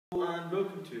And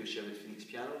welcome to Sherwood Phoenix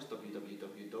Pianos.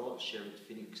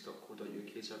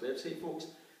 www.sherwoodphoenix.co.uk is our website, folks.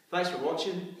 Thanks for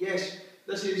watching. Yes,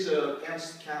 this is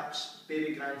Ernst Kaps'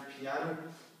 baby grand piano.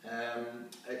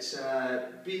 It's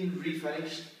been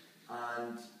refinished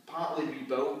and partly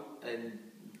rebuilt in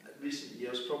recent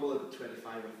years, probably about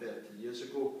 25 or 30 years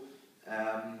ago.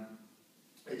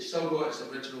 It's still got its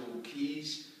original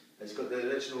keys. It's got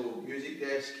the original music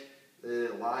desk,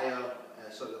 the lyre,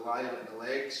 the lyre and the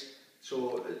legs.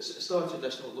 So it's still a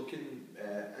traditional looking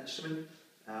instrument.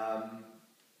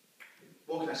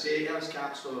 What can I say? Ernst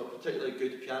Kaps were particularly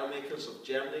good piano makers of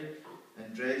Germany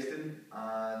and Dresden,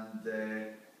 and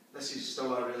this is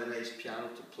still a really nice piano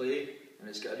to play, and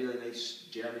it's got a really nice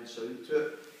German sound to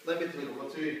it. Let me play it over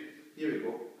to you. Here we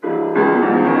go.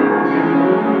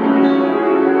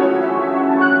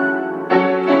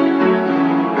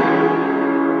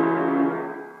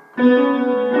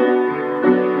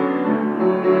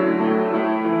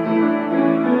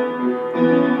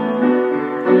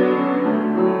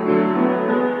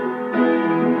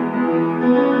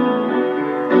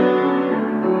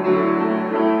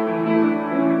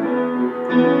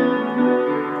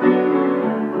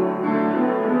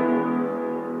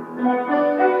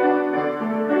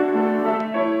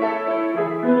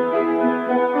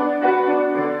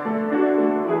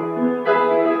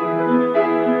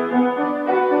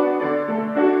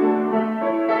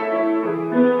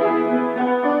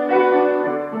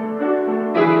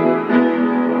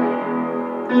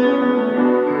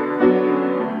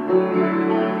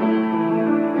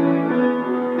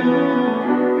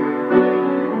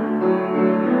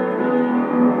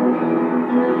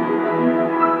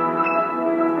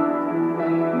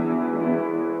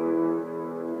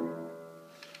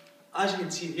 As you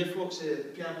can see here, folks, the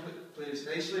piano plays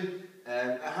nicely.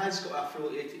 It has got a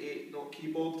full 88 note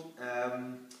keyboard.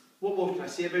 What more can I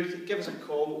say about it? Give us a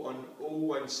call on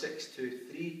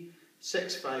 01623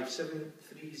 657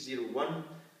 301.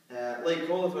 Like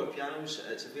all of our pianos,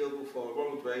 it's available for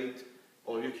worldwide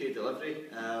or UK delivery,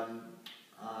 and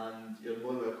you're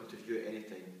more than welcome to view it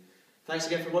anytime. Thanks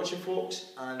again for watching,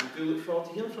 folks, and we do look forward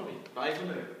to hearing from you. Bye for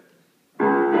now.